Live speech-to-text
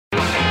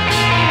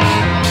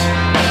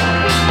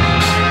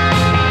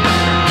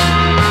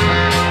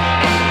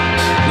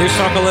News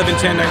Talk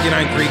 1110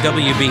 99.3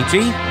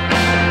 WBT.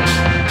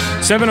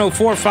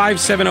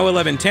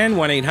 704-570-1110,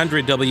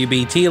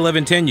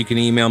 1-800-WBT-1110. You can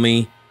email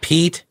me,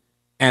 Pete,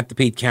 at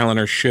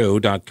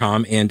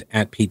thePeteKalinershow.com and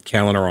at Pete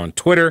Kaliner on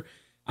Twitter.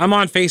 I'm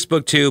on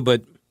Facebook too,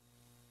 but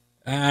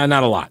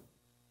not a lot.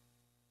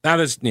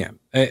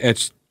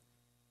 It's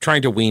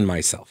trying to wean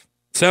myself.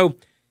 So,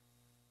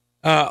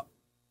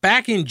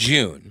 back in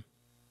June,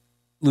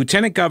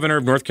 Lieutenant Governor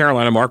of North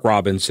Carolina, Mark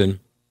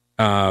Robinson,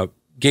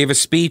 gave a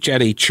speech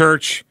at a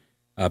church,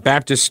 a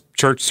Baptist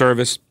church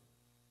service,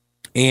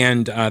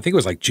 and I think it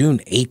was like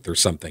June 8th or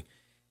something.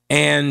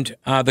 And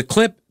the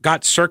clip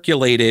got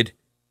circulated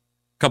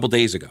a couple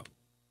days ago.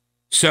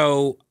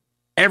 So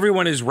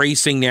everyone is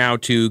racing now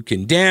to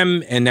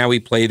condemn, and now we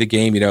play the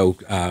game,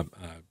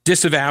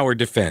 disavow or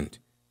defend.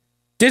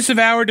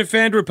 Disavow or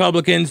defend,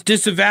 Republicans.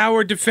 Disavow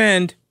or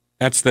defend.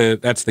 That's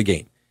the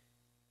game.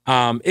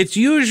 It's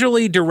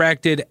usually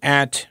directed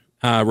at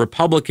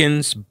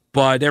Republicans,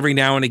 but every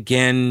now and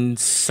again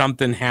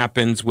something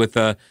happens with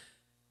a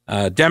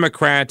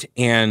Democrat,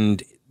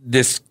 and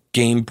this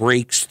game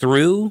breaks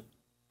through.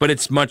 But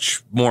it's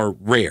much more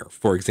rare,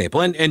 for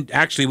example. And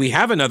actually, we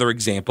have another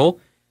example.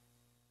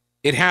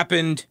 It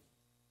happened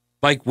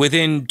like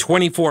within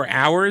 24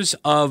 hours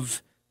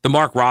of the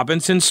Mark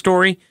Robinson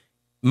story.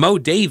 Mo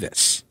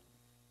Davis,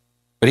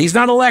 but he's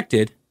not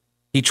elected.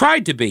 He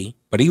tried to be,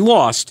 but he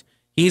lost.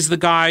 He's the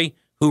guy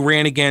who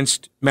ran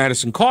against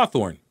Madison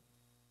Cawthorn.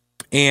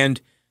 And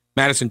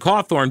Madison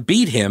Cawthorn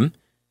beat him.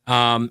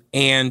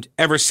 And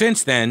ever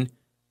since then,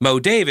 Mo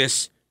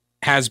Davis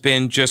has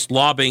been just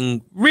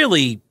lobbing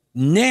really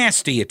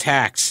nasty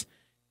attacks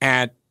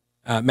at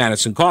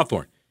Madison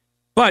Cawthorn.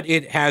 But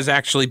it has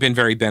actually been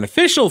very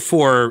beneficial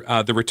for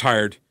the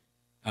retired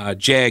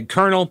JAG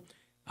colonel,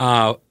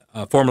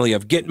 formerly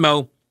of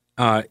Gitmo.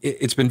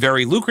 It's been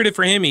very lucrative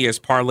for him. He has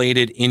parlayed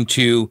it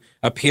into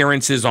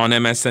appearances on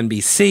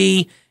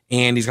MSNBC,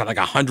 and he's got like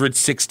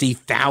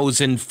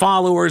 160,000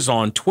 followers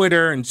on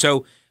Twitter. And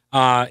so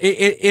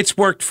it's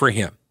worked for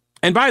him.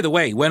 And by the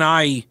way, when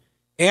I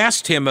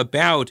asked him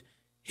about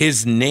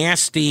his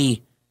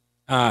nasty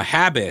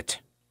habit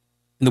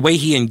and the way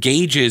he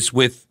engages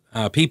with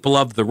people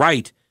of the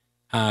right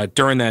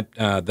during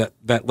that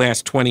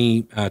last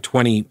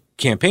 2020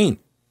 campaign,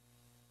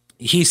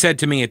 he said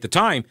to me at the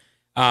time,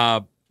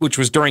 which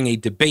was during a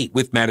debate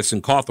with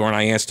Madison Cawthorn,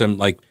 I asked him,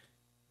 like,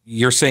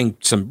 you're saying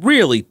some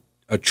really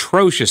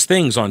atrocious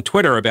things on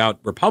Twitter about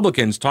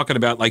Republicans, talking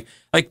about like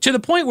to the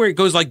point where it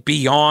goes like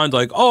beyond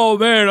like, oh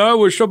man, I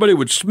wish somebody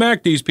would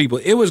smack these people.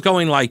 It was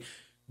going like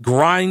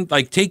grind,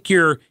 like take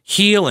your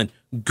heel and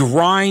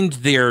grind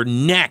their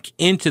neck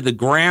into the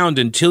ground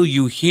until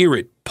you hear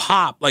it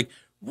pop, like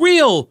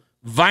real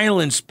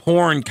violence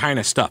porn kind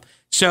of stuff.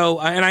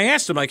 So, and I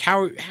asked him, like,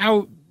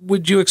 how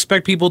would you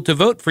expect people to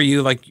vote for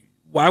you? Like,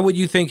 why would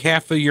you think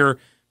half of your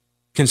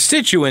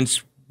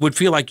constituents would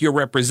feel like you're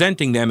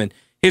representing them? And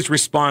his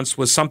response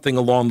was something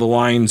along the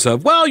lines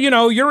of, well,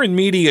 you're in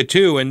media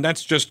too, and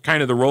that's just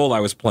kind of the role I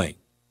was playing.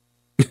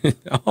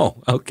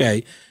 Oh,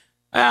 okay.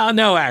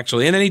 No,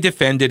 actually. And then he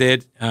defended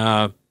it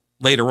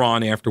later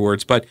on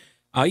afterwards. But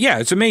yeah,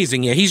 it's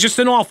amazing. Yeah, he's just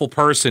an awful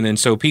person. And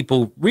so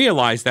people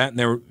realized that,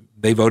 and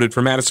they voted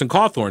for Madison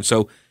Cawthorn.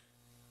 So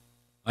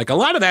like a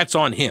lot of that's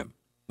on him.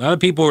 A lot of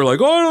people were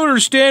like, oh, I don't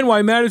understand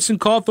why Madison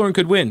Cawthorn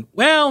could win.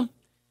 Well,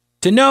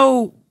 to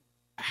know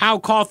how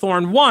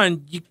Cawthorn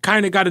won, you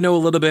kind of got to know a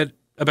little bit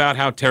about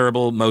how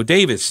terrible Mo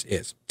Davis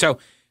is. So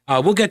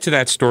we'll get to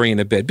that story in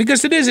a bit,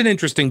 because it is an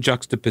interesting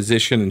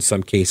juxtaposition in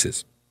some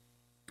cases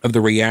of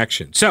the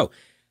reaction. So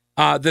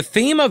the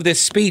theme of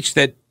this speech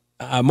that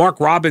Mark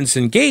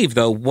Robinson gave,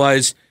 though,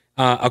 was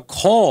a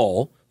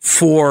call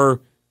for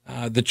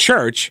the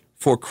church,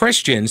 for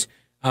Christians,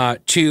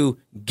 to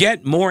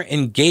get more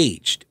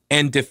engaged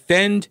and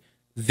defend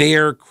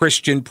their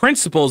Christian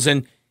principles.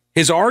 And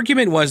his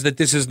argument was that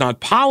this is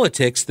not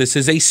politics, this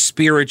is a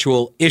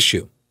spiritual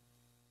issue.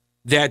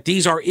 That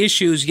these are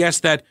issues, yes,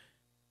 that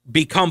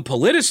become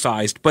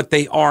politicized, but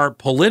they are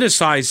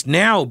politicized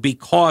now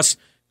because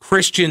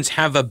Christians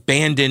have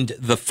abandoned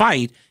the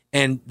fight,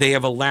 and they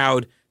have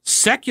allowed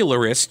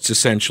secularists,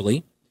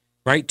 essentially,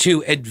 right,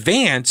 to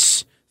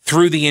advance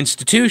through the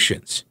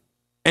institutions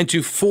and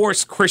to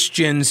force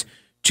Christians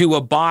to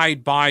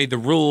abide by the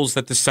rules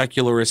that the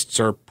secularists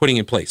are putting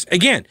in place.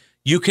 Again,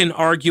 you can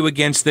argue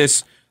against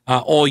this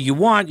all you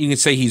want. You can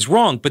say he's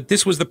wrong, but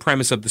this was the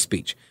premise of the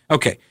speech.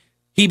 Okay,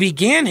 he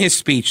began his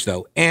speech,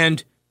 though,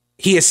 and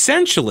he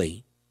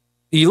essentially,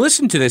 you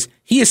listen to this,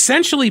 he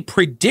essentially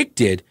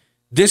predicted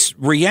this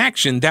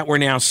reaction that we're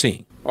now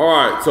seeing. All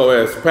right, so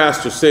as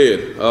Pastor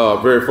said,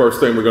 very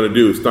first thing we're going to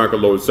do is thank our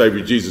Lord and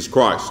Savior Jesus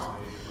Christ.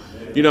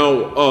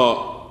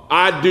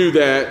 I do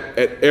that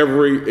at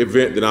every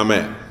event that I'm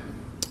at.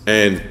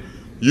 And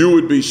you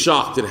would be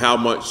shocked at how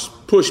much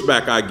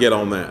pushback I get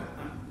on that.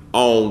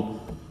 On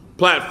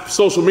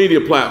social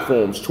media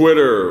platforms,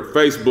 Twitter,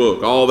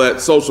 Facebook, all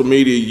that social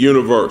media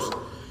universe.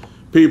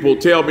 People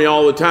tell me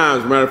all the time.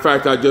 As a matter of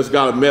fact, I just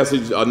got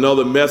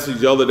another message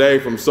the other day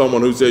from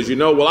someone who says,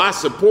 well, I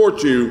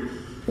support you,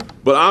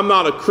 But I'm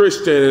not a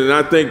Christian, and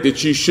I think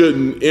that you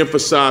shouldn't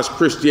emphasize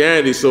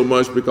Christianity so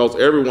much because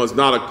everyone's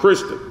not a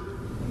Christian.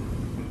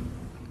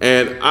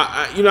 And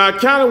I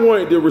kind of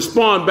wanted to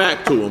respond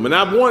back to him, and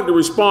I've wanted to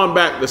respond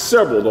back to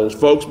several of those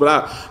folks,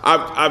 but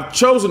I've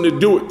chosen to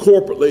do it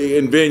corporately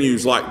in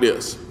venues like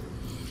this.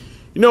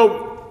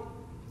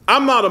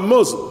 I'm not a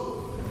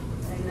Muslim.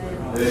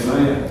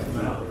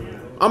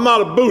 I'm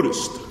not a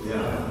Buddhist.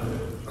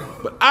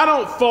 But I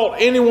don't fault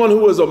anyone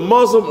who is a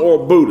Muslim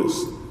or a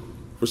Buddhist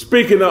for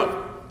speaking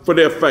up for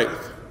their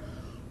faith.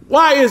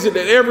 Why is it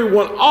that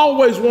everyone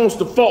always wants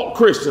to fault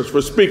Christians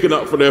for speaking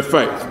up for their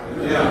faith?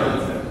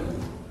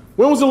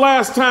 When was the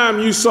last time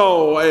you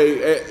saw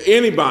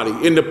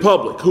anybody in the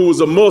public who was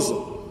a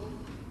Muslim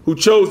who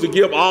chose to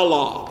give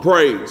Allah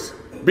praise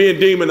being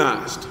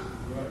demonized?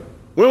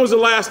 When was the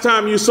last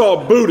time you saw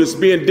a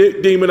Buddhist being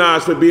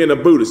demonized for being a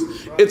Buddhist?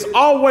 It's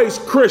always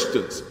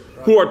Christians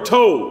who are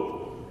told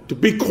to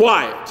be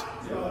quiet,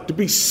 to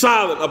be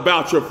silent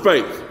about your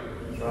faith.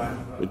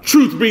 The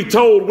truth be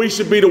told, we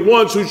should be the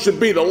ones who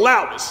should be the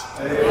loudest.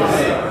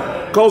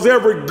 Because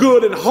every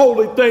good and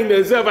holy thing that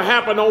has ever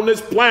happened on this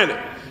planet,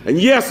 and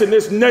yes, in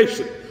this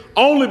nation,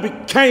 only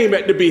came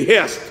at the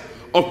behest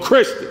of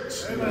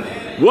Christians.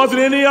 It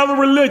wasn't any other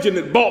religion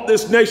that brought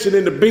this nation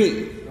into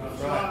being.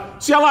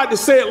 See, I like to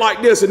say it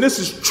like this, and this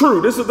is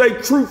true. This is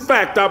a true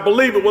fact. I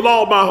believe it with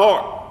all my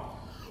heart.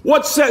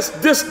 What sets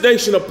this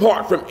nation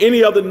apart from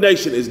any other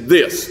nation is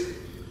this.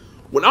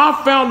 When our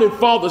founding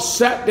fathers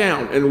sat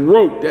down and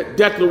wrote that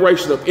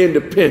Declaration of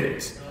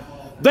Independence,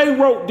 they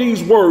wrote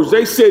these words.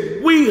 They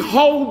said, "We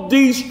hold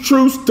these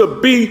truths to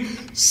be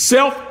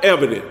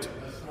self-evident,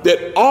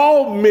 that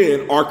all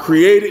men are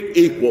created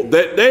equal,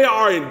 that they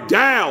are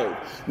endowed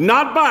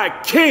not by a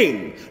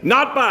king,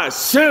 not by a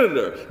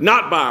senator,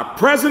 not by a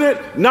president,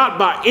 not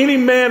by any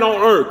man on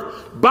earth,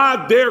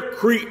 by their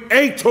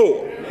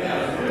creator,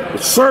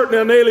 with certain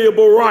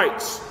inalienable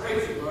rights."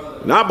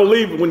 And I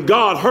believe when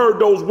God heard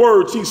those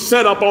words, he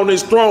sat up on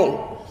his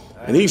throne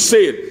and he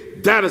said,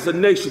 that is a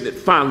nation that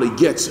finally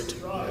gets it.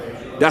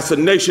 That's a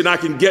nation I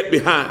can get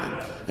behind,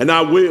 and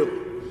I will.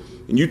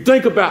 And you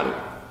think about it,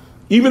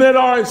 even at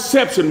our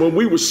inception when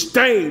we were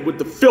stained with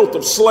the filth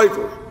of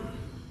slavery,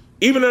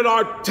 even at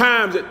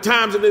times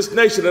in this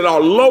nation, at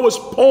our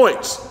lowest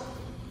points,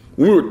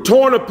 we were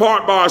torn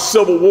apart by our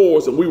civil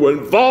wars and we were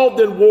involved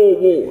in world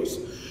wars.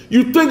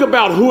 You think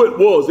about who it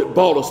was that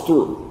brought us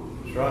through.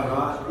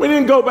 We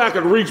didn't go back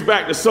and reach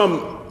back to some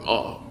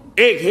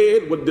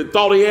egghead that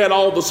thought he had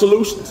all the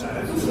solutions.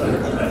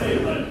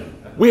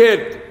 We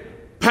had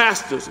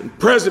pastors and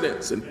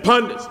presidents and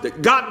pundits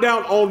that got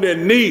down on their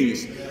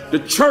knees. The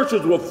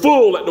churches were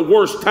full at the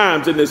worst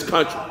times in this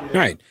country.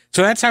 Right.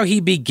 So that's how he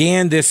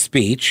began this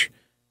speech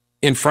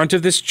in front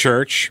of this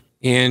church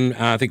in,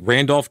 I think,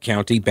 Randolph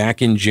County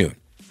back in June.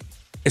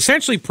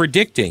 Essentially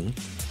predicting,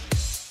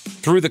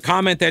 through the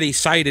comment that he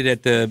cited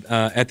at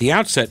the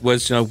outset,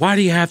 was, why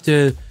do you have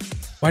to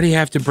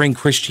bring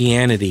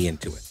Christianity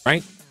into it,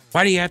 right?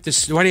 Why do you have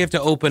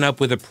to open up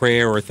with a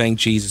prayer or thank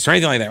Jesus or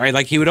anything like that, right?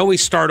 Like, he would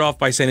always start off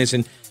by saying this,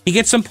 and he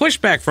gets some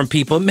pushback from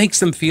people. It makes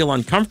them feel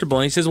uncomfortable.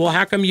 And he says, well,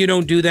 how come you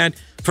don't do that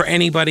for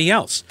anybody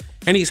else?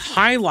 And he's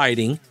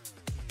highlighting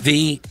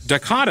the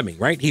dichotomy,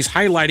 right? He's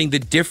highlighting the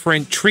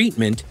different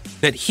treatment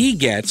that he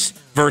gets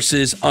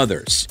versus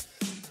others.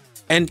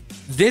 And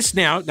this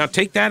now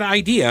take that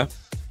idea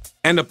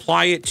and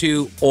apply it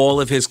to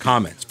all of his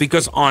comments.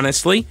 Because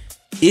honestly,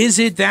 is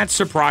it that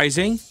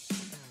surprising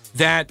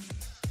that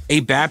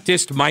a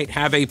Baptist might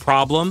have a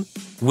problem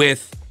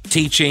with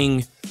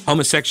teaching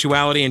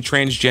homosexuality and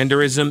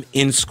transgenderism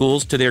in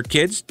schools to their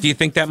kids? Do you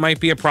think that might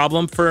be a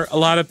problem for a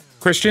lot of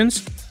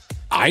Christians?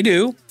 I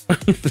do.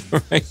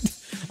 Right?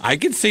 I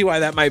can see why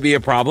that might be a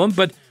problem,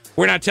 but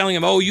we're not telling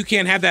them, oh, you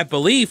can't have that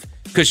belief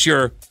because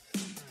you're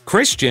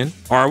Christian,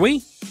 are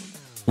we?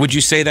 Would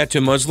you say that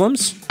to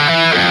Muslims?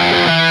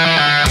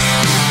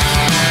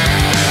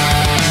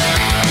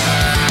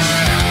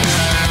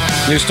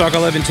 News Talk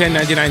 1110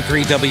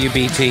 99.3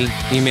 WBT.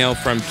 Email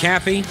from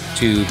Kathy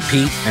to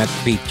Pete at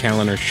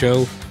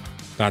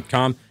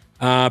PeteKalinershow.com.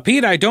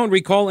 Pete, I don't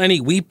recall any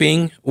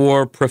weeping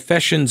or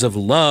professions of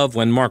love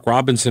when Mark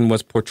Robinson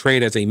was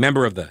portrayed as a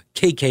member of the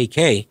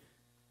KKK.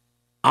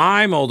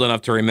 I'm old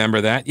enough to remember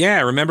that. Yeah,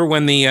 I remember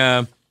when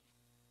the,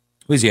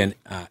 was he an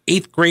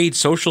 8th grade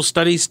social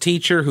studies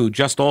teacher who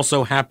just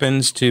also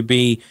happens to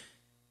be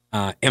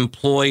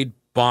employed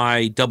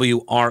by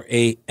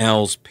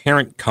WRAL's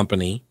parent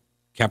company,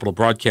 Capital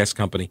Broadcast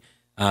Company,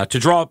 to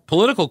draw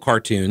political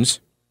cartoons,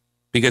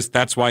 because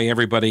that's why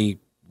everybody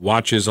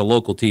watches a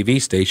local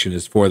TV station,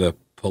 is for the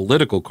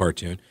political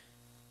cartoon.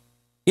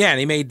 Yeah,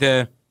 and he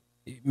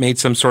made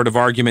some sort of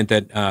argument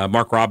that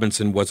Mark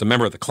Robinson was a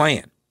member of the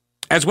Klan,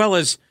 as well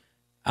as,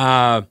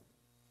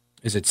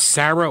 is it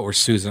Sarah or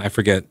Susan? I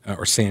forget,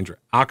 or Sandra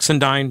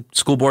Oxendine,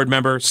 school board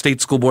member,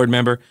 state school board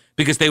member,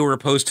 because they were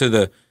opposed to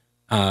the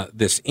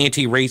this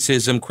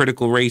anti-racism,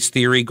 critical race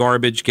theory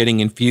garbage getting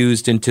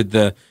infused into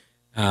the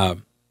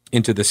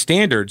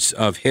standards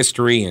of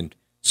history and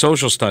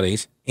social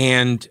studies.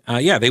 And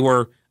they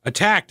were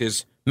attacked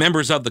as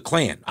members of the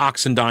Klan.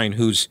 Oxendine,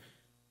 whose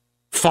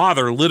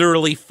father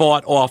literally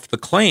fought off the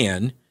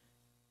Klan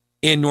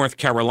in North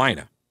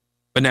Carolina.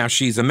 But now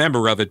she's a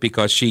member of it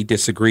because she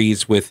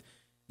disagrees with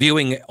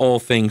viewing all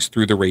things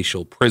through the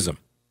racial prism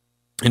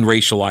and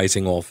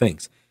racializing all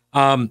things.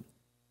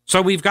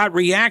 So we've got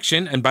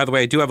reaction. And by the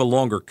way, I do have a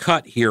longer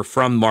cut here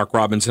from Mark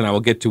Robinson I will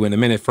get to in a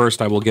minute.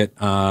 First, I will get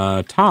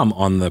Tom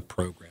on the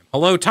program.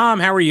 Hello, Tom.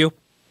 How are you?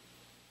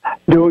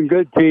 Doing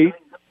good, Pete.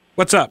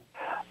 What's up?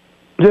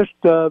 Just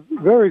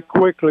very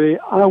quickly,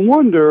 I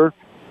wonder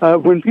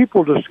when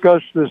people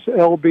discuss this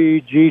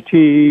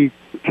LBGTQ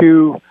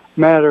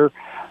matter,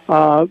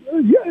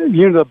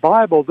 the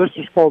Bible, this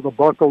is called the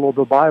buckle of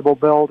the Bible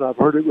belt. I've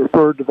heard it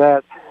referred to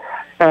that.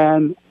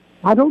 And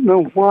I don't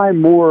know why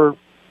more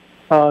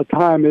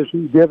time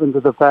isn't given to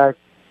the fact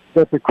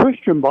that the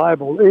Christian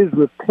Bible is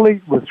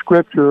replete with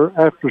scripture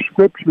after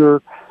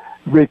scripture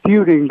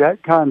refuting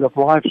that kind of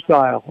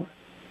lifestyle.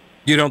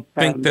 You don't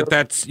think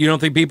you don't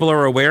think people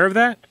are aware of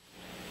that?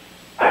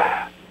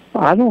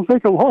 I don't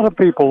think a lot of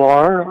people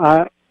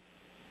are.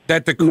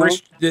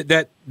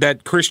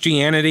 That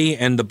Christianity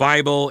and the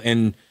Bible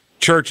and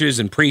churches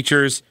and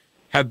preachers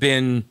have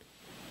been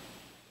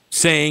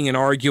saying and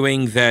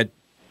arguing that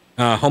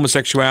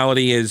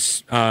homosexuality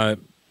is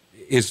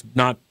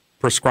not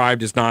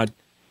prescribed, it's not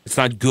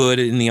good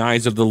in the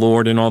eyes of the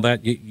Lord and all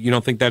that. You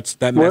don't think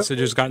that message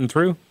has gotten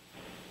through?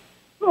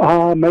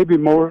 Maybe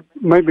more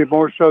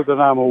so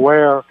than I'm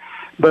aware.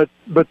 But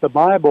the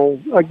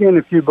Bible, again,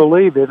 if you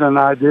believe it, and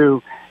I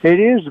do, it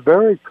is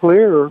very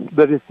clear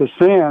that it's a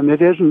sin.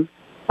 It isn't,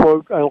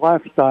 quote, a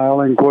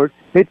lifestyle, end quote.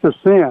 It's a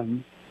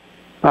sin.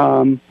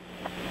 Right.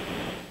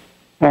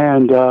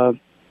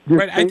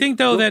 I think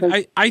though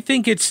that I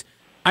think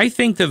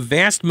the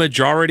vast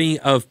majority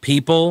of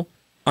people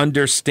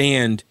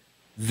understand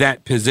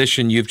that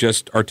position you've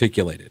just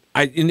articulated.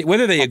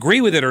 Whether they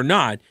agree with it or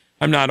not,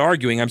 I'm not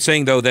arguing. I'm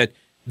saying though that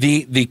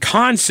the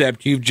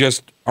concept you've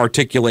just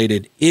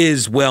articulated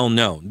is well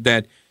known.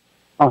 That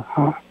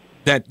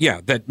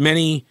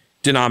many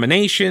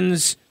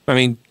denominations.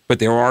 But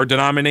there are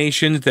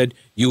denominations that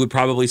you would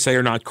probably say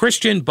are not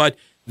Christian, but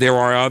there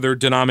are other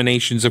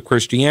denominations of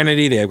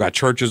Christianity. They've got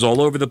churches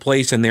all over the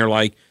place, and they're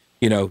like,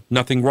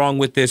 nothing wrong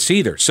with this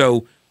either.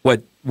 So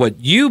what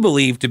you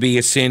believe to be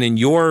a sin in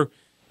your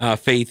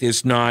faith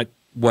is not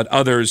what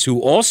others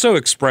who also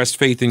expressed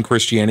faith in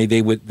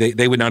Christianity,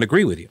 they would not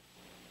agree with you.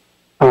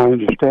 I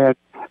understand.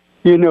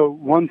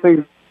 One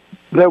thing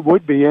that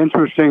would be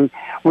interesting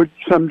would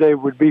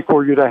be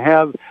for you to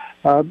have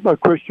a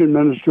Christian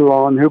minister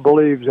on who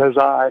believes as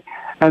I,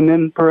 and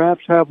then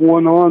perhaps have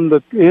one on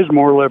that is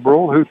more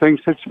liberal who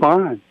thinks it's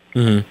fine.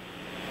 Mm-hmm.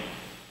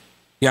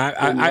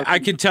 Yeah, I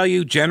can tell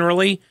you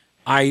generally,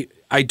 I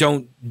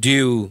don't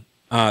do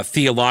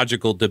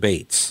theological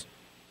debates.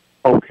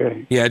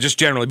 Okay. Yeah, just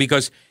generally,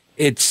 because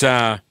it's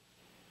there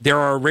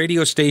are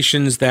radio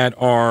stations that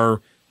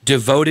are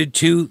devoted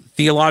to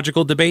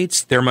theological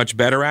debates. They're much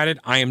better at it.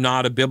 I am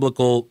not a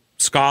biblical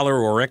scholar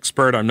or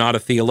expert. I'm not a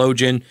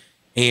theologian,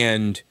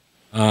 and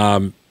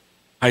so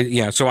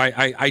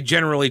I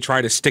generally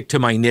try to stick to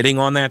my knitting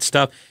on that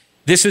stuff.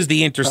 This is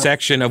the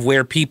intersection of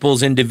where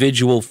people's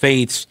individual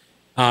faiths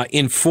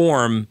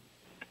inform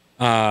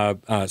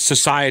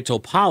societal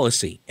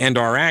policy and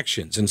our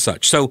actions and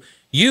such. So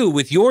you,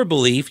 with your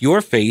belief,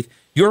 your faith,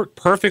 you're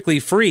perfectly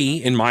free,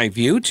 in my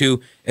view,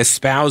 to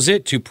espouse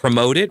it, to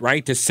promote it,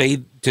 right? To say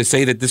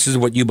that this is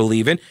what you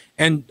believe in,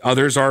 and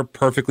others are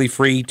perfectly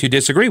free to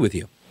disagree with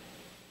you.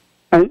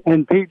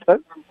 And Pete,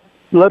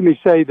 let me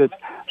say that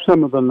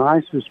some of the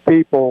nicest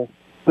people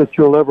that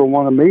you'll ever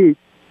want to meet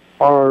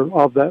are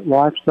of that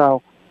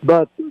lifestyle.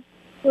 But,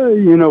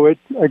 it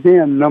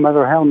again, no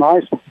matter how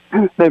nice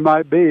they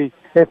might be,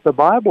 if the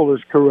Bible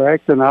is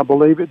correct, and I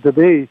believe it to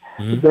be,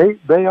 mm-hmm.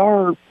 they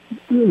are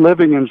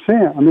living in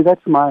sin.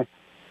 That's my...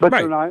 But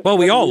right. Not, well,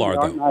 we all are,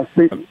 though. Nice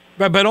people.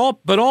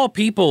 But all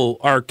people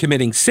are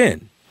committing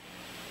sin.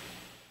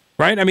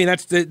 Right?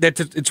 that's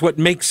it's what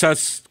makes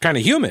us kind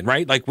of human,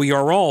 right? Like, we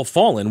are all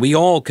fallen. We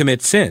all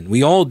commit sin.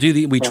 We all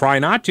do we try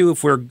not to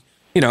if we're,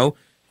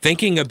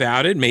 thinking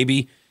about it.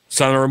 Maybe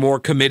some are more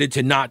committed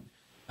to not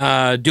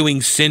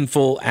doing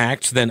sinful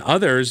acts than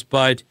others,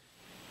 but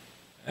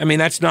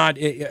that's not,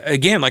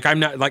 again, like, I'm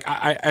not, like,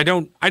 I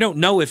don't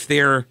know if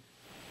they're,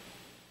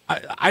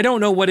 I don't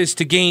know what is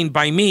to gain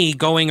by me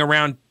going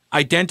around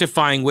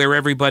identifying where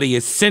everybody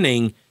is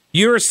sinning.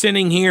 You're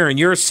sinning here, and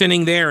you're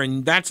sinning there,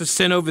 and that's a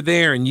sin over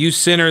there, and you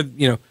sinner.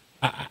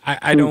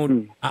 I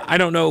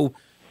don't know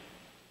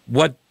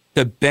what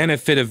the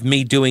benefit of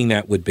me doing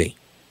that would be.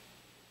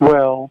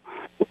 Well,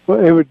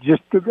 it would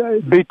just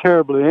be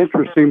terribly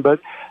interesting, but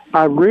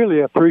I really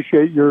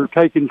appreciate your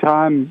taking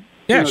time.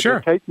 Yeah,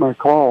 sure. To take my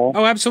call.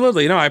 Oh,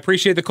 absolutely. No, I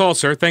appreciate the call,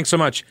 sir. Thanks so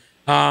much.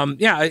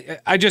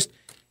 I just,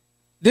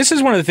 this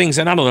is one of the things,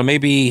 and I don't know,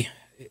 maybe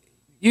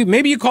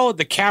you call it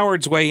the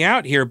coward's way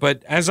out here,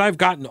 but as I've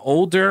gotten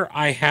older,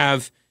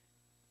 I've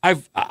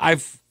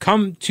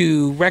come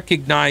to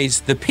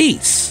recognize the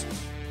peace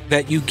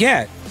that you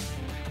get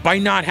by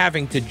not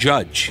having to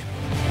judge.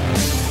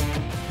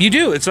 You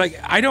do. It's like,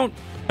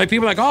 Like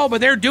people are like, oh,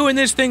 but they're doing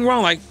this thing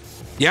wrong. Like,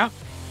 yeah,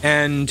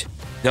 and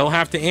they'll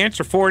have to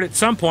answer for it at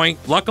some point.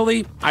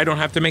 Luckily, I don't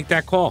have to make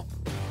that call.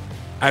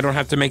 I don't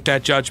have to make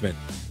that judgment.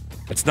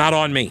 It's not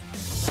on me.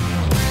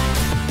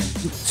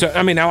 So,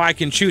 I mean, now I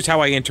can choose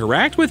how I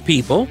interact with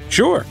people,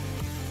 sure,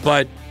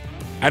 but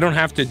I don't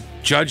have to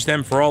judge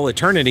them for all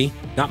eternity.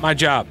 Not my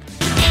job.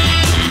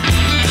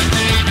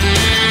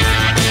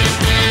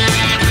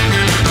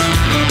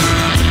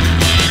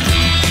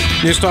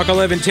 News Talk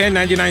 1110,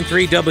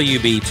 99.3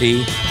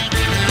 WBT.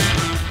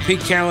 Pete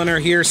Kaliner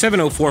here,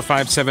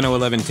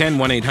 704-570-1110,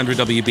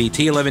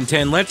 1-800-WBT,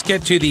 1110. Let's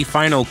get to the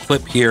final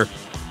clip here.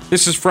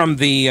 This is from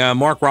the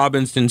Mark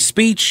Robinson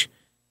speech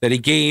that he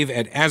gave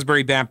at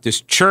Asbury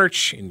Baptist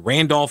Church in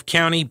Randolph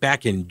County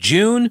back in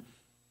June.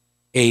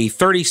 A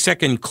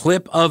 30-second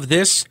clip of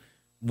this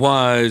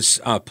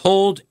was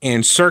pulled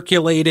and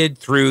circulated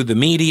through the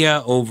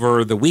media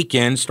over the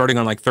weekend, starting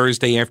on like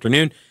Thursday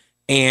afternoon,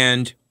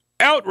 and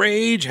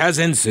outrage has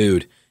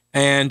ensued.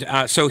 And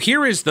so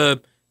here is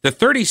the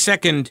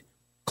 30-second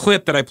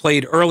clip that I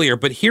played earlier,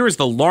 but here is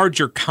the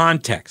larger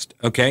context,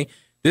 okay?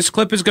 This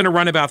clip is going to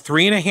run about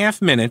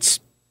 3.5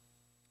 minutes,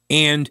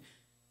 and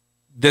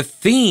the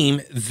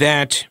theme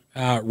that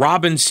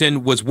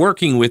Robinson was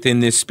working with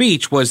in this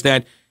speech was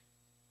that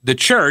the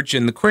church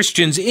and the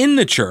Christians in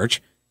the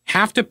church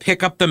have to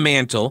pick up the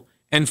mantle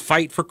and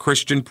fight for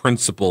Christian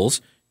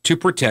principles to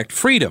protect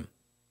freedom.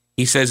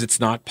 He says it's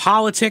not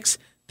politics.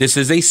 This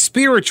is a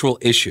spiritual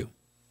issue.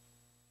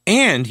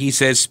 And he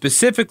says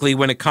specifically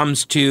when it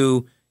comes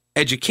to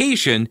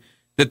education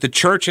that the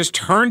church has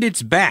turned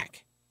its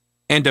back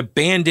and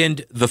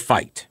abandoned the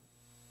fight.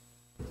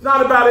 It's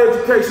not about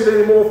education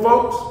anymore,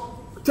 folks.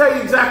 I'll tell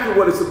you exactly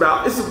what it's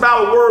about. It's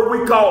about a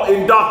word we call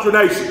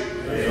indoctrination.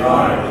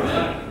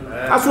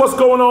 That's what's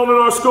going on in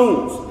our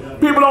schools.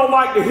 People don't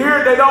like to hear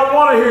it, they don't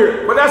want to hear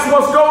it, but that's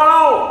what's going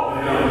on.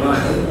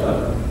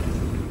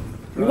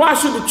 Why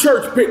should the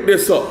church pick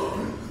this up?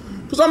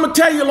 Because I'm going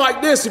to tell you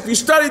like this, if you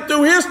study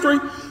through history,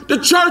 the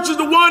church is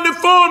the one that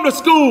formed the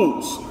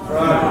schools.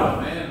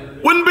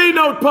 Wouldn't be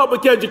no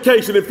public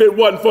education if it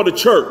wasn't for the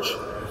church.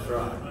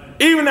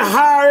 Even the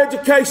higher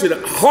education,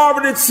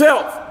 Harvard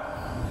itself,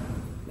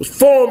 was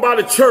formed by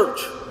the church.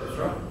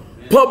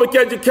 Public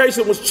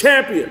education was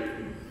championed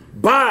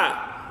by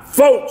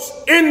folks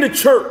in the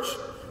church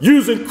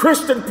using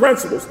Christian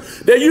principles.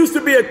 There used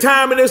to be a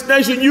time in this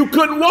nation you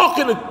couldn't walk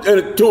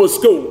into a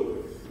school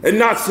and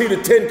not see the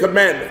 10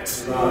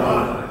 Commandments,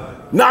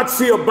 not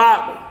see a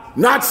Bible,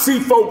 not see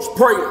folks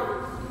praying.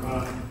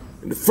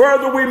 And the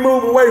further we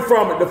move away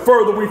from it, the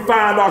further we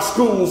find our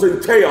schools in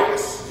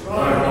chaos.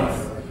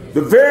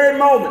 The very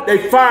moment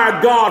they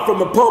fired God from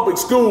the public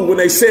school when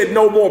they said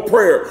no more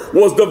prayer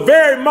was the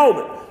very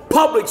moment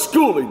public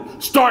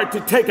schooling started to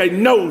take a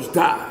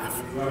nosedive.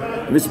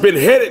 And it's been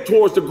headed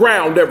towards the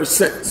ground ever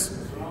since.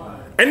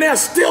 And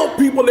there's still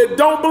people that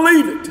don't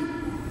believe it.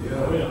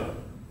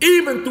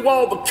 Even through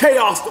all the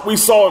chaos that we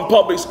saw in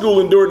public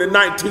schooling during the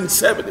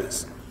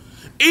 1970s.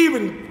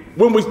 Even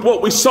when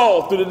what we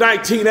saw through the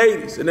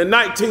 1980s and the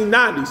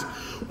 1990s.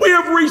 We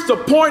have reached a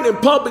point in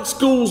public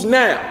schools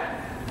now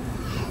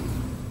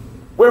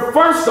where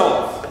first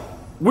off,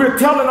 we're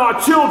telling our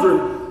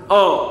children,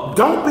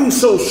 don't be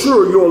so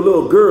sure you're a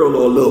little girl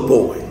or a little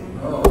boy.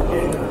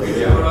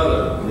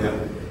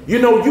 You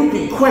know, you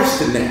can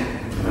question that.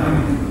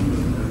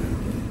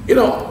 You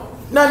know,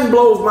 nothing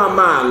blows my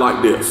mind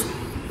like this.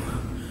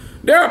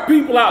 There are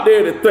people out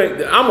there that think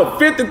that I'm a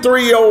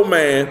 53-year-old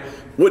man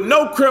with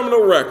no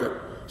criminal record,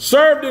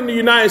 served in the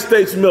United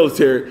States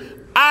military.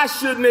 I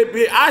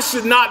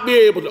should not be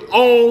able to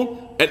own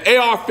an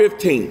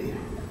AR-15.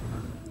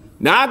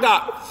 Now, I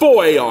got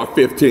 4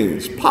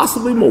 AR-15s,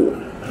 possibly more.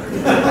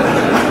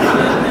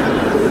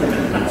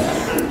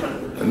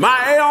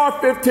 My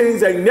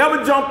AR-15s ain't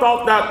never jumped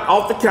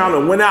off the counter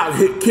and went out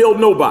and killed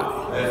nobody.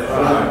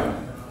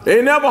 They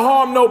ain't never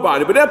harmed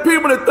nobody. But there are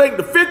people that think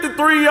the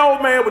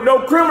 53-year-old man with no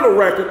criminal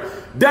record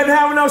doesn't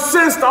have enough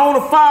sense to own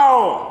a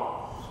firearm.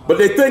 But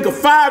they think a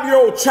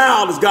 5-year-old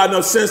child has got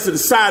enough sense to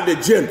decide their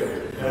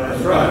gender.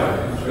 That's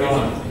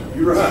right.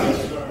 You're right.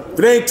 If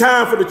it ain't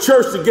time for the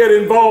church to get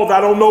involved, I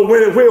don't know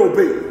when it will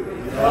be.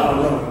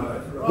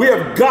 We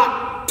have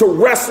got to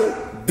wrestle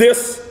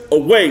this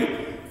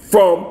away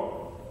from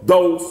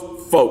those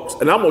folks.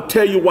 And I'm going to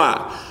tell you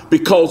why.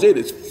 Because it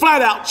is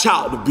flat out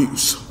child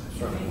abuse.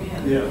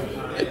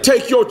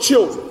 Take your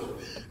children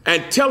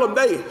and tell them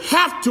they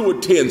have to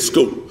attend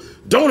school.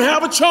 Don't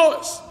have a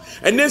choice.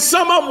 And then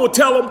some of them will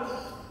tell them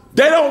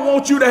they don't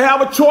want you to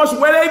have a choice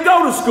where they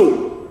go to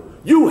school.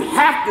 You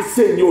have to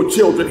send your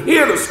children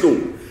here to school.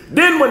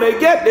 Then when they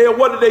get there,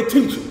 what do they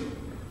teach them?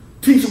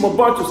 Teach them a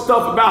bunch of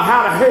stuff about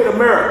how to hate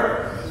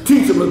America.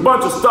 Teach them a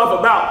bunch of stuff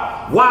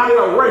about why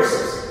they're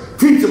racist.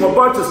 Teach them a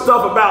bunch of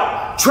stuff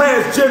about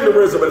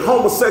transgenderism and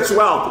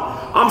homosexuality.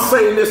 I'm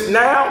saying this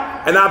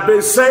now, and I've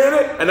been saying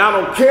it, and I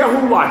don't care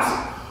who likes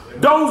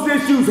it. Those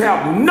issues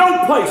have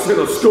no place in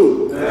a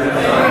school.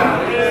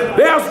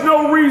 There's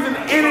no reason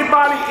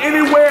anybody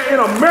anywhere in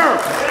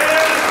America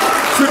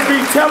should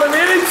be telling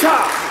any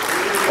child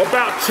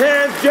about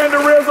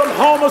transgenderism,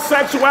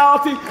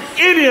 homosexuality,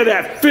 any of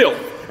that filth.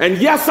 And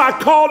yes, I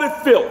called it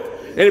filth.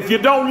 And if you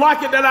don't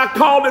like it that I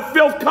called it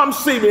filth, come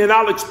see me and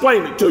I'll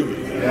explain it to you.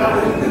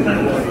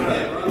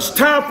 It's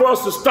time for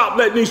us to stop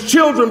letting these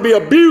children be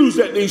abused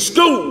at these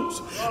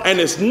schools. And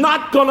it's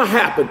not going to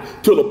happen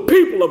till the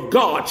people of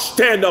God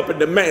stand up and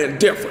demand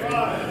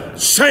different.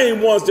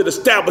 Same ones that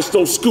established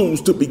those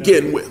schools to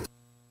begin with.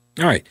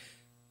 All right.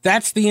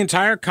 That's the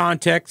entire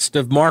context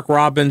of Mark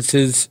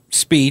Robinson's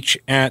speech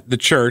at the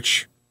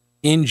church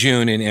in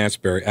June in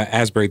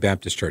Asbury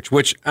Baptist Church,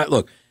 which,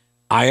 look,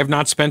 I have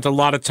not spent a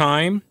lot of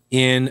time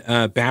in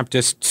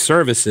Baptist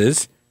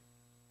services,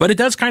 but it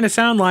does kind of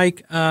sound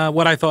like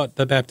what I thought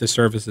the Baptist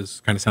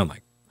services kind of sound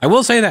like. I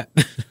will say that.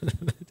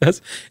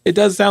 It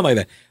does sound like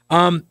that.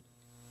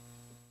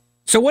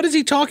 So what is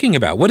he talking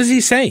about? What is he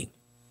saying?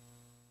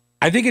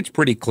 I think it's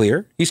pretty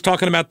clear. He's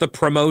talking about the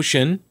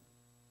promotion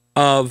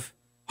of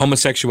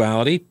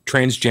homosexuality,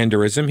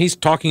 transgenderism. He's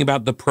talking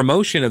about the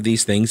promotion of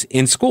these things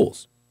in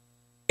schools.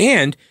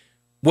 And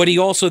what he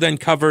also then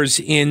covers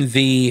in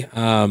the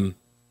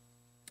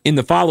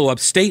follow-up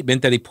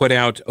statement that he put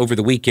out over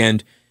the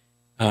weekend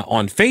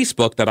on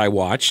Facebook that I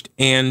watched,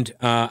 and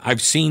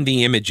I've seen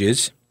the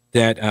images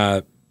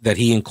that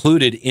he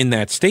included in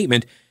that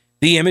statement,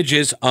 the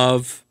images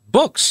of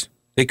books.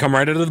 They come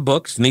right out of the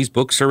books, and these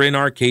books are in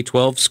our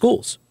K-12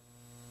 schools.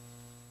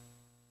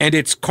 And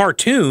it's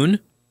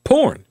cartoon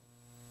porn.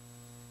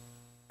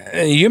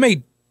 You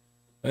may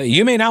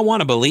not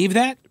want to believe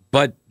that,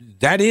 but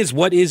that is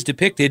what is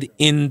depicted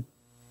in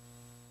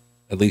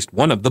at least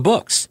one of the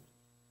books.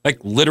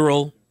 Like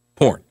literal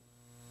porn.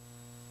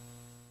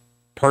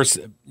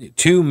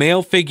 Two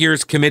male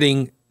figures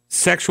committing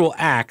sexual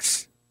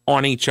acts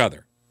on each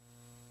other.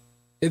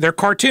 They're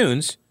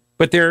cartoons,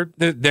 but they're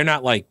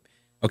not like,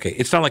 okay,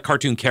 it's not like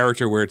cartoon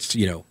character where it's,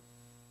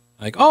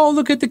 like, oh,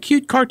 look at the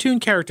cute cartoon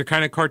character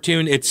kind of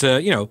cartoon. It's,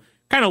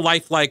 kind of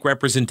lifelike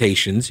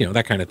representations,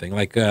 that kind of thing.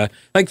 Like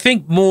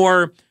think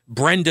more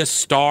Brenda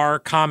Starr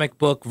comic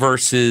book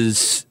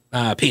versus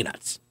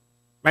Peanuts,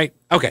 right?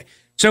 Okay,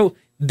 so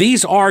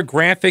these are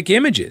graphic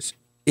images.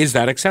 Is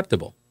that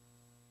acceptable?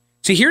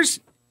 See, here's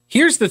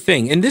the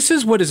thing, and this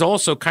is what is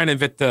also kind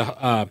of at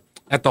the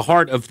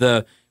heart of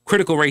the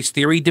critical race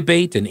theory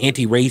debate and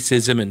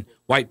anti-racism and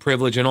white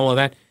privilege and all of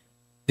that.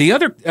 The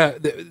other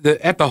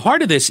at the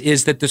heart of this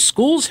is that the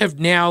schools have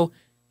now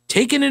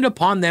taken it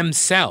upon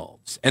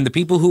themselves, and the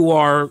people who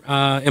are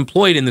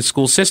employed in the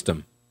school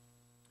system,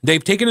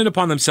 they've taken it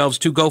upon themselves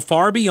to go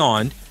far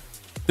beyond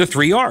the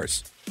 3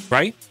 R's,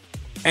 right?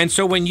 And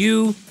so when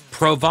you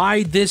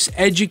provide this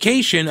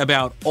education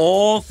about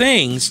all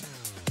things,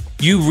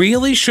 you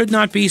really should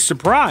not be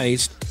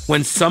surprised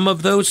when some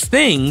of those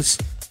things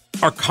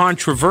are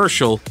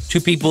controversial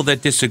to people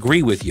that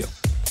disagree with you.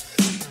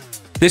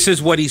 This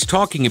is what he's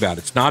talking about.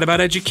 It's not about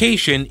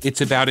education.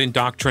 It's about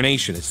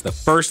indoctrination. It's the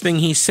first thing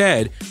he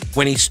said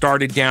when he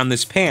started down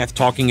this path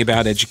talking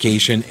about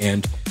education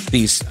and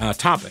these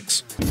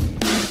topics.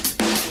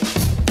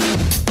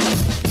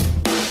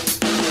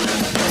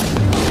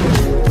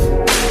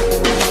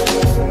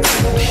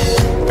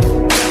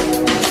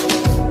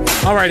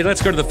 All righty,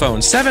 let's go to the phone.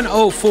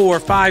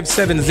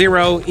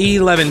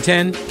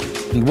 704-570-1110.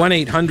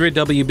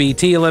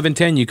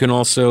 1-800-WBT-1110. You can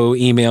also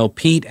email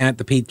Pete at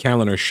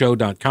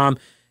thePeteKalinershow.com.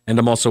 And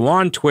I'm also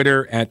on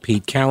Twitter at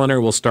Pete Kaliner.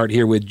 We'll start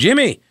here with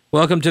Jimmy.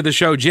 Welcome to the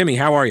show, Jimmy.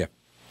 How are you?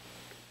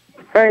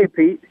 Hey,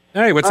 Pete.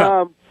 Hey, what's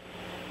up?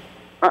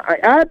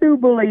 I do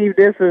believe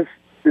this is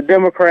the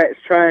Democrats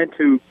trying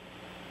to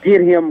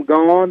get him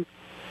gone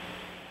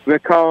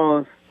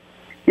because,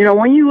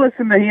 when you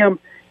listen to him,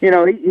 he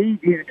has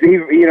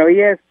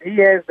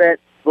that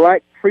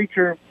black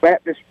preacher,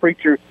 Baptist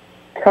preacher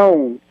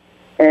tone.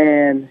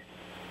 And,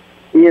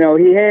 he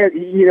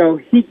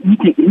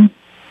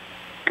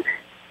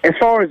as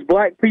far as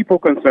black people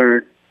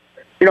concerned,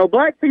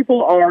 black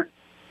people are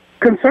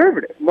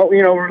conservative.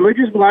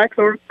 Religious blacks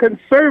are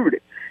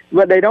conservative,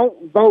 but they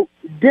don't vote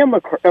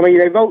Democrat.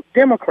 They vote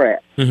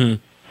Democrat.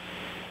 Mm-hmm.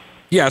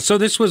 Yeah. So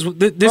this when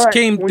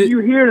you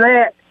hear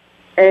that,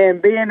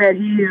 and being that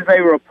he is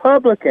a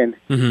Republican,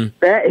 mm-hmm.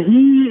 that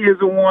he is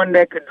the one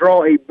that could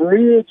draw a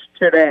bridge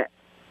to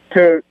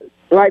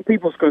black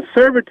people's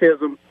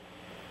conservatism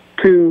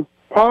to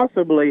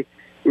possibly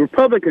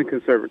Republican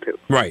conservatism.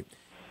 Right.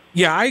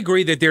 Yeah, I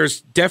agree that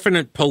there's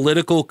definite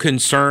political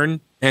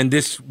concern, and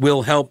this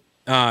will help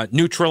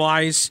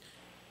neutralize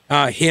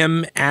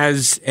him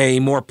as a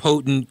more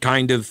potent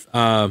kind of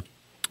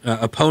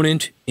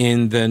opponent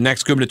in the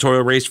next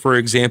gubernatorial race, for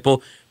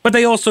example. But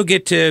they also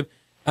get to,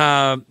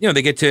 hang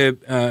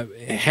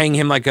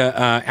him like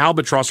a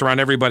albatross around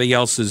everybody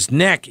else's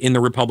neck in the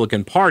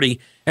Republican Party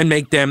and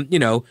make them,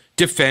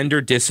 defend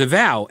or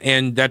disavow.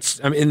 And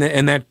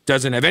and that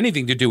doesn't have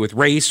anything to do with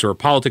race or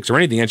politics or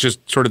anything. It's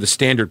just sort of the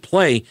standard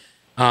play.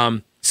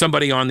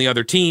 Somebody on the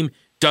other team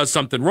does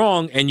something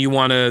wrong, and you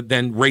want to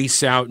then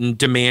race out and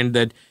demand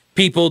that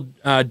people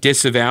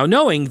disavow,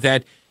 knowing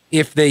that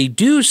if they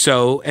do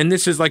so, and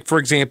this is like, for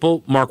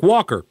example, Mark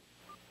Walker,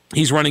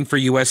 he's running for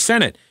U.S.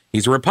 Senate.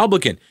 He's a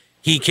Republican.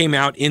 he came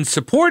out in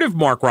support of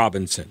Mark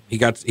Robinson. He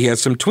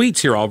has some tweets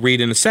here I'll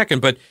read in a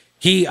second, but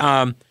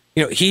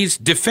he's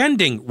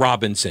defending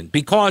Robinson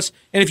because,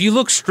 and if you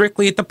look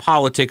strictly at the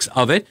politics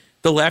of it,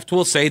 the left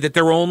will say that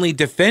they're only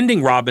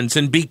defending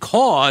Robinson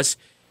because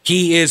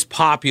he is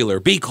popular,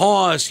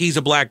 because he's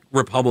a black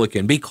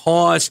Republican,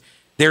 because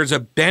there's a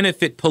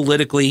benefit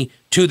politically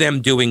to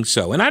them doing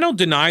so. And I don't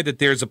deny that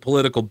there's a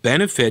political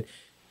benefit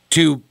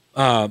to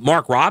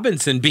Mark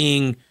Robinson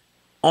being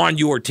on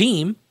your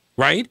team,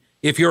 right?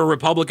 If you're a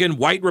Republican,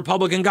 white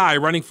Republican guy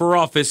running for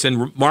office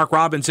and Mark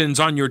Robinson's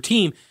on your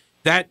team,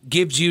 that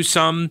gives you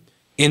some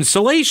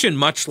insulation,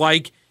 much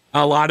like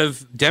a lot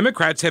of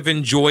Democrats have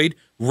enjoyed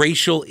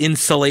racial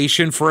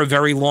insulation for a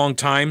very long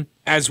time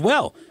as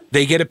well.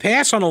 They get a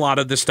pass on a lot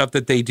of the stuff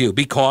that they do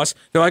because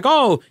they're like,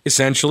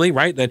 essentially,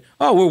 right, that,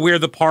 we're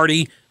the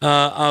party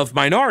of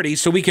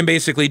minorities, so we can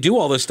basically do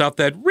all this stuff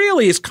that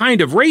really is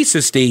kind of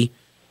racist-y,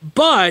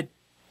 but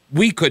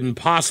we couldn't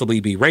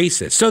possibly be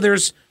racist. So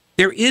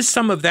there is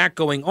some of that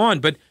going on.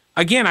 But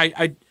again,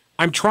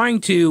 I'm trying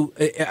to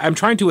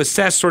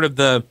assess sort of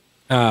the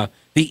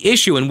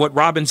issue and what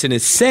Robinson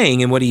is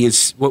saying and what he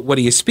is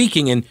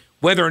speaking and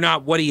whether or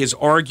not what he is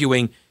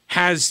arguing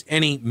has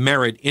any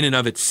merit in and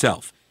of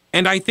itself.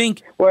 And I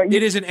think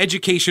it is an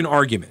education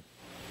argument.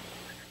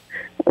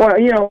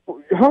 Well,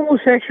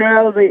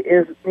 homosexuality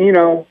is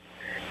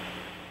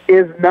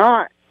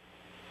not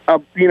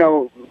I'm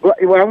going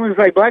to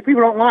say black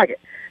people don't like it.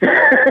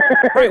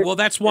 Right. Well,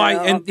 that's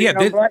why.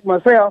 Black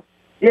myself.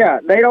 Yeah,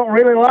 they don't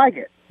really like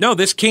it. No,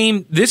 this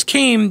came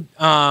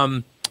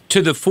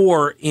to the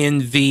fore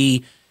in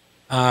the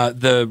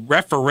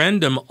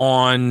referendum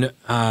on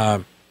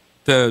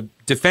the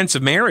Defense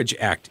of Marriage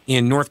Act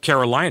in North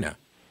Carolina.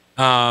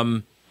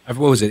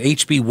 What was it,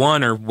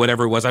 HB1 or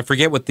whatever it was? I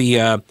forget what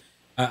the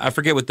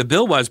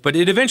bill was, but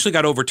it eventually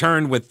got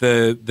overturned with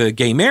the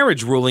gay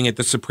marriage ruling at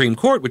the Supreme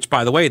Court, which,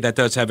 by the way, that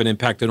does have an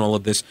impact on all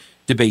of this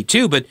debate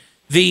too. But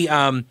the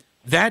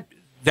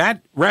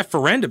that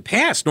referendum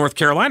passed North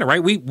Carolina,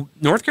 right?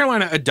 North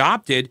Carolina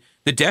adopted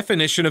the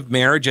definition of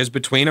marriage as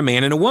between a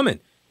man and a woman,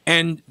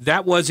 and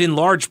that was in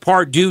large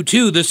part due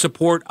to the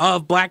support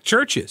of black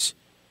churches.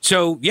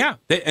 So yeah,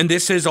 and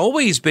this has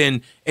always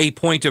been a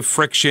point of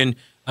friction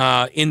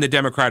in the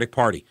Democratic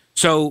Party.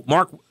 So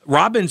Mark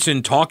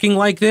Robinson talking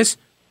like this,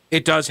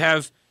 it does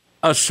have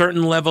a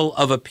certain level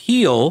of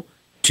appeal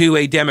to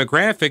a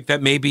demographic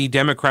that maybe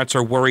Democrats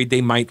are worried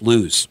they might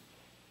lose.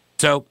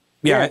 So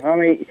yeah, I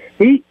mean,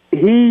 he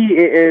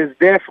is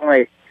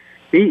definitely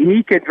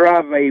he could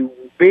drive a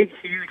big,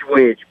 huge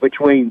wedge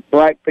between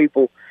black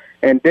people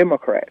and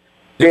Democrats.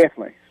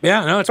 Definitely.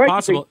 Yeah, no, it's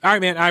possible. All right,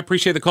 man, I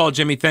appreciate the call,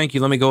 Jimmy. Thank you.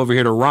 Let me go over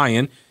here to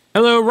Ryan.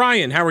 Hello,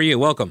 Ryan. How are you?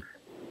 Welcome.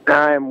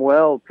 I'm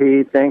well,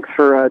 Pete. Thanks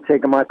for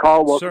taking my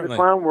call. Welcome Certainly.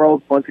 to Clown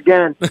World once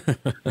again.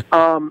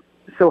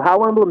 So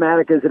how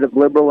emblematic is it of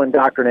liberal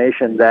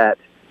indoctrination that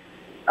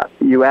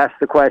you asked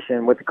the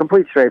question with a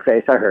complete straight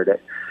face, I heard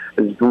it,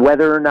 is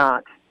whether or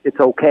not it's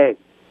okay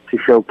to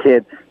show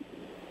kids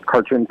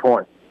cartoon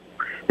porn.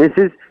 This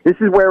is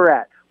where we're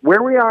at.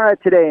 Where we are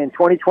at today in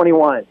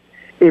 2021,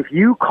 if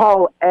you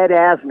call Ed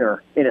Asner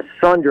in a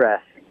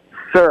sundress,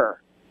 sir,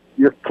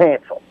 you're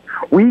canceled.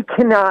 We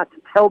cannot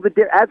tell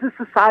as a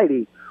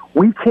society,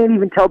 we can't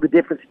even tell the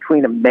difference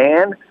between a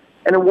man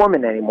and a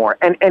woman anymore.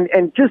 And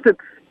just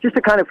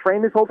to kind of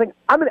frame this whole thing,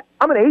 I'm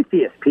an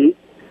atheist, Pete.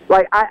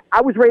 Like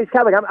I was raised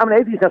Catholic. I'm an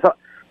atheist now,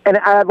 and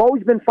I've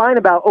always been fine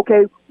about,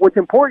 okay, what's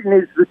important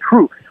is the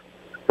truth,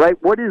 right?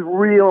 What is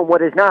real and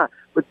what is not.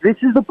 But this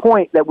is the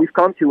point that we've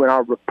come to in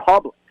our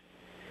republic,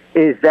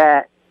 is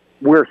that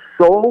we're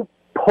so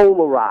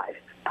polarized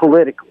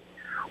politically.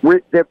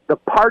 The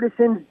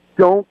partisans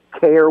don't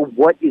care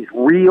what is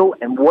real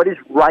and what is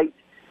right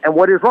and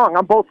what is wrong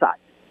on both sides.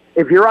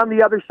 If you're on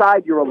the other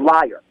side, you're a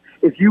liar.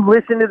 If you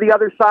listen to the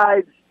other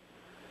side's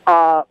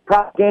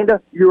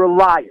propaganda, you're a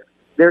liar.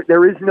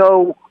 There is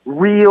no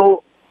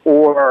real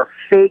or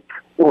fake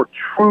or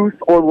truth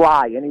or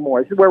lie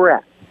anymore. This is where we're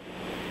at.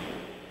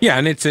 Yeah,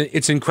 and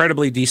it's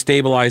incredibly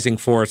destabilizing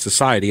for our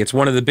society. It's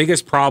one of the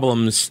biggest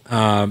problems.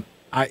 I've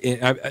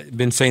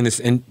been saying this,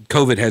 and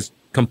COVID has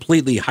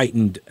completely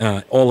heightened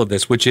all of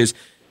this, which is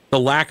the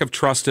lack of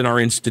trust in our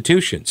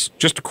institutions,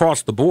 just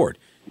across the board.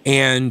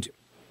 And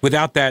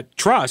without that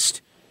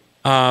trust,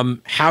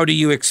 how do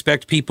you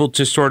expect people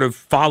to sort of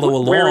follow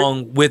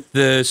along with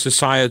the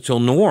societal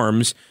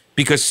norms?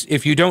 Because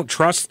if you don't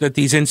trust that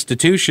these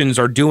institutions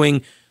are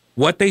doing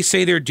what they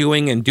say they're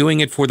doing and doing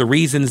it for the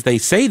reasons they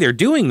say they're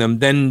doing them,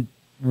 then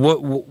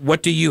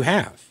what do you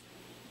have?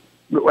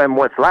 And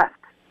what's left?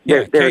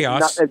 Yeah,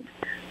 chaos.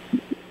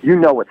 You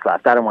know what's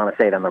left. I don't want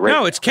to say it on the radio.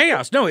 No, it's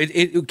chaos. No,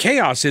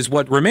 chaos is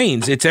what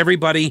remains. It's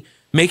everybody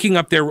making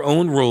up their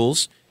own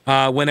rules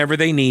whenever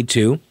they need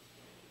to,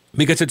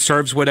 because it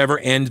serves whatever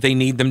end they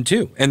need them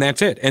to, and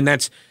that's it. And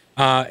that's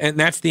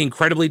the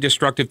incredibly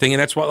destructive thing. And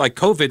that's what, like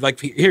COVID, like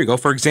here you go.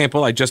 For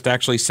example, I just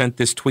actually sent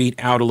this tweet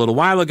out a little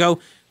while ago.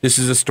 This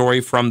is a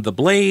story from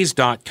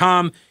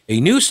theblaze.com,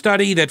 a new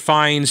study that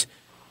finds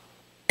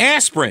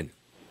aspirin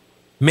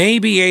may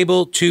be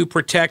able to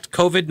protect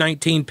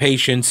COVID-19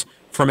 patients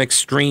from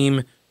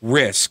extreme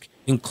risk,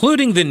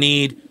 including the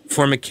need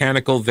for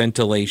mechanical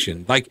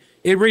ventilation. Like,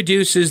 it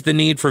reduces the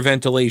need for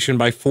ventilation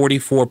by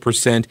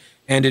 44%,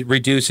 and it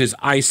reduces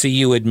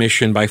ICU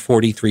admission by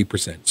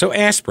 43%. So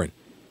aspirin.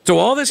 So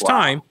all this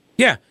time,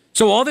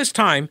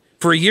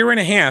 for a year and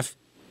a half,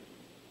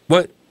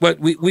 what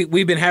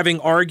we've been having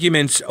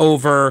arguments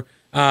over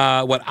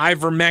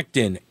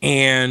ivermectin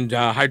and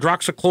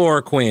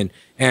hydroxychloroquine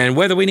and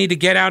whether we need to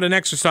get out and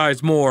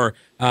exercise more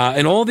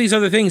and all these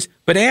other things.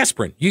 But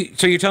aspirin,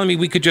 so you're telling me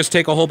we could just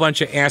take a whole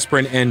bunch of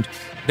aspirin and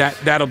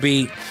that'll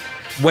be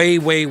way,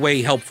 way,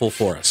 way helpful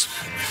for us?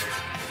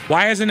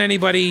 Why hasn't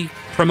anybody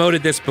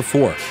promoted this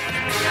before?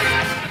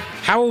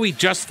 How are we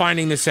just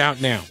finding this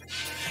out now,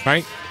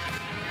 right?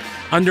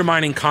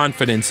 Undermining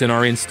confidence in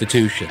our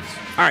institutions.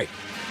 All right,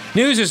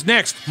 news is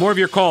next. More of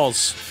your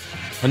calls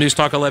on News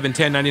Talk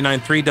 1110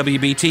 99.3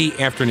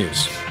 WBT after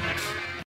news.